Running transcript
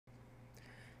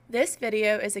This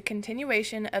video is a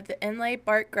continuation of the inlay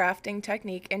bark grafting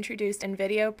technique introduced in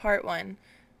video part 1.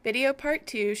 Video part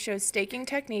 2 shows staking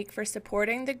technique for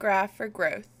supporting the graft for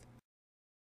growth.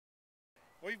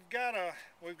 We've got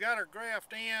our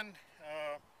graft in.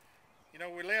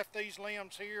 We left these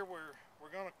limbs here.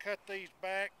 We're going to cut these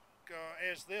back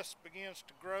as this begins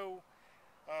to grow.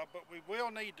 But we will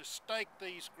need to stake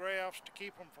these grafts to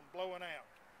keep them from blowing out.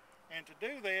 And to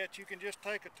do that, you can just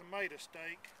take a tomato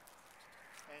stake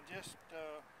and just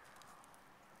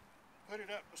put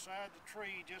it up beside the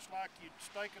tree, just like you'd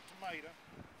stake a tomato.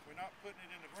 We're not putting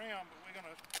it in the ground, but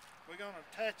we're gonna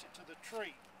attach it to the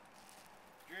tree.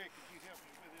 Jerry, could you help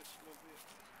me with this a little bit?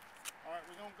 All right,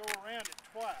 we're gonna go around it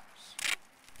twice.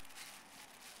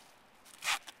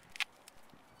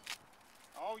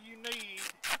 All you need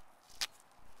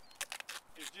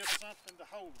is just something to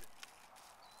hold it.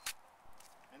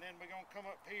 And then we're gonna come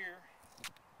up here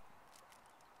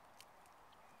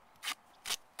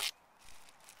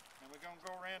and we're going to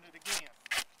go around it again.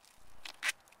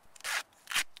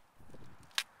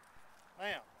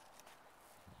 Now,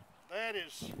 that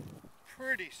is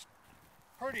pretty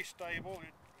stable.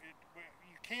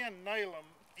 You can nail them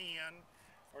in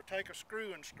or take a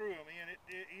screw and screw them in.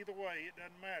 Either way, it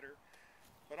doesn't matter.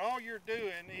 But all you're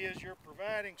doing is you're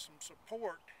providing some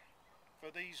support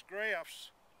for these grafts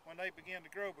when they begin to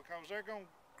grow, because they're going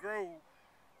to grow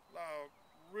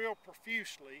real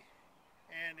profusely.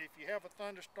 And if you have a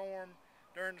thunderstorm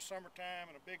during the summertime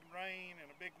and a big rain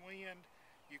and a big wind,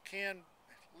 you can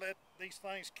let these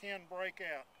things break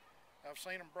out. I've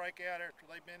seen them break out after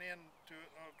they've been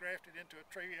grafted into a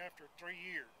tree after 3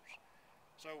 years.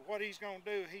 So what he's going to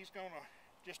do, he's going to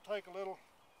just take a little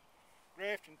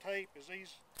grafting tape as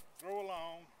these grow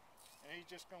along, and he's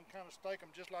just going to kind of stake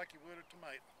them just like you would a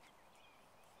tomato.